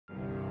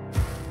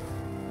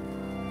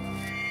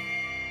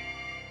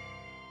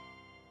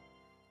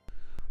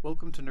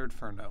Welcome to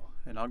Nerdferno,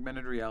 an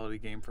augmented reality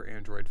game for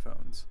Android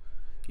phones.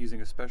 Using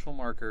a special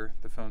marker,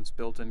 the phone's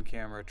built-in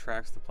camera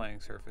tracks the playing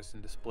surface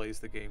and displays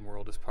the game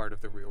world as part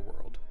of the real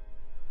world.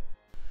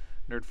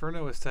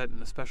 Nerdferno is set in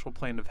a special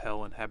plane of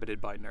hell inhabited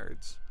by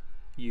nerds.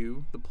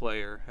 You, the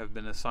player, have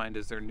been assigned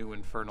as their new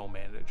infernal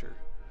manager.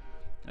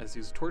 As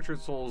these tortured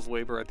souls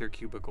labor at their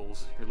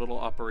cubicles, your little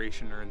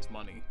operation earns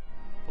money.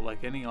 But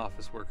like any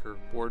office worker,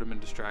 boredom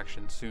and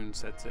distraction soon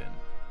sets in.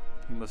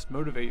 You must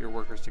motivate your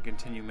workers to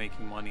continue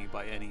making money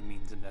by any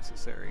means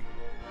necessary.